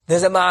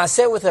There's a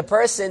ma'aseh with a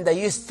person that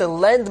used to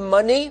lend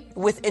money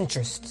with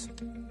interest.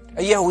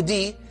 A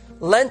Yehudi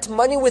lent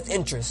money with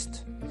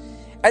interest.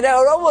 And it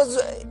was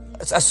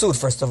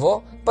asud, first of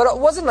all, but it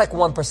wasn't like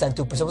 1%, 2%,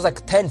 it was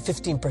like 10,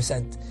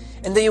 15%.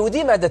 And the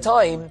Yehudim at the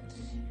time,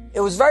 it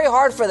was very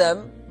hard for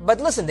them,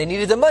 but listen, they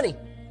needed the money.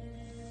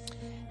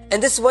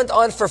 And this went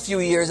on for a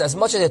few years. As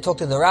much as they talked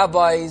to the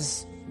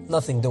rabbis,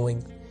 nothing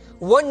doing.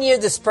 One year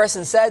this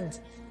person said,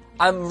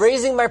 I'm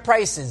raising my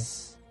prices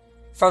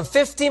from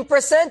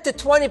 15% to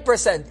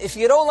 20%. If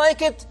you don't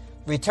like it,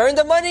 return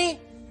the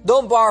money,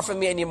 don't borrow from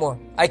me anymore.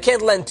 I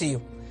can't lend to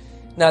you.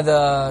 Now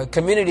the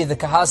community, the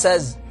kahal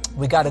says,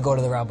 we got to go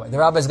to the rabbi. The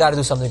rabbi's got to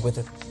do something with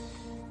it.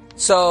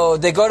 So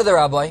they go to the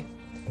rabbi,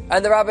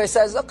 and the rabbi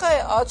says,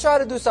 okay, I'll try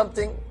to do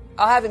something.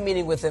 I'll have a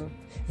meeting with him.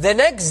 The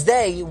next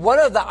day, one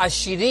of the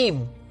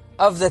ashirim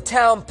of the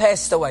town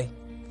passed away.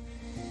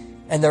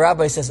 And the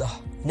rabbi says,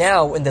 oh,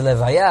 now in the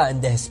levaya,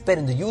 in the hesped,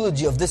 in the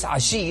eulogy of this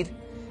ashir,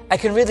 I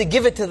can really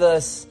give it to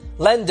the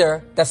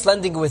lender that's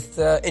lending with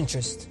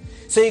interest.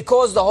 So he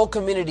calls the whole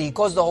community, he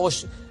calls the whole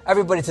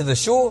everybody to the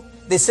shul.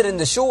 They sit in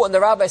the shul and the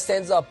rabbi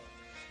stands up.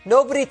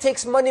 Nobody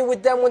takes money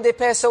with them when they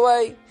pass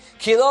away.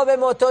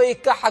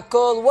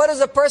 What does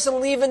a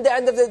person leave in the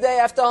end of the day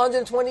after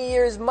 120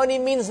 years? Money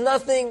means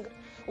nothing.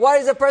 Why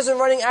is a person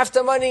running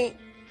after money?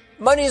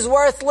 Money is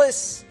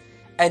worthless.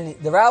 And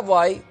the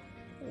rabbi,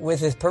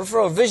 with his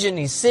peripheral vision,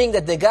 he's seeing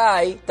that the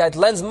guy that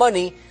lends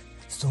money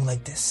is doing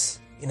like this.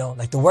 You know,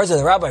 like the words of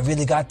the rabbi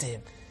really got to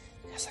him.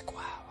 He's like,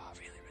 wow,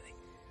 really.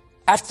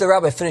 After the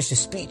rabbi finished his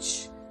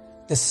speech,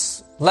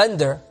 this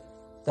lender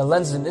that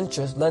lends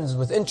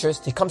with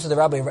interest, he comes to the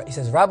rabbi, he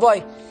says, Rabbi,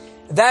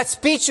 that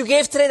speech you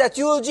gave today, that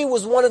eulogy,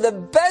 was one of the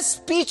best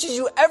speeches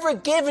you ever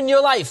gave in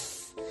your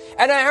life.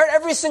 And I heard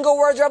every single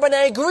word, Rabbi, and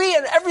I agree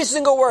on every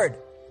single word.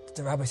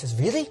 The rabbi says,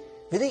 really?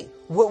 Really?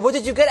 What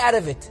did you get out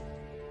of it?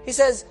 He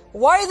says,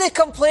 why are they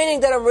complaining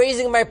that I'm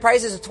raising my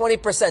prices to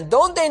 20%?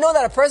 Don't they know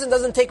that a person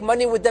doesn't take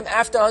money with them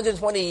after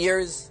 120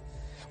 years?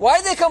 Why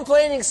are they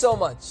complaining so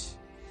much?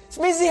 It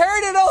means he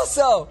heard it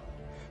also.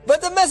 But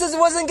the message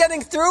wasn't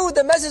getting through.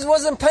 The message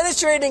wasn't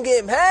penetrating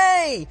him.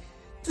 Hey,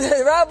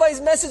 the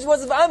rabbi's message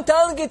was, if I'm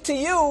telling it to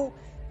you,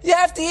 you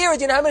have to hear it.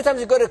 You know how many times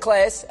we go to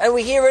class and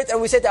we hear it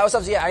and we say to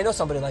ourselves, yeah, I know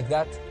somebody like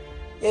that.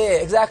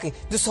 Yeah, exactly.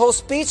 This whole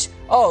speech,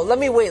 let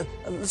me wait.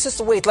 Let's just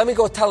wait. Let me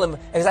go tell him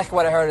exactly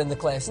what I heard in the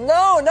class.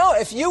 No.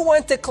 If you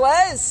went to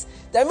class,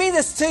 that means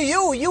it's to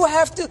you. You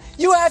have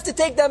to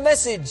take that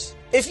message.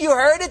 If you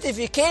heard it, if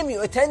you came,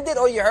 you attended,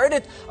 or you heard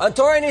it on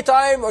Torah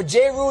Anytime, or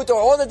J-Root, or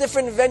all the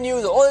different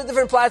venues, or all the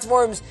different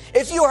platforms,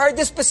 if you heard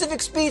this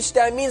specific speech,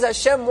 that means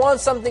Hashem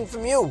wants something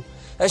from you.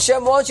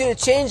 Hashem wants you to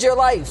change your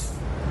life.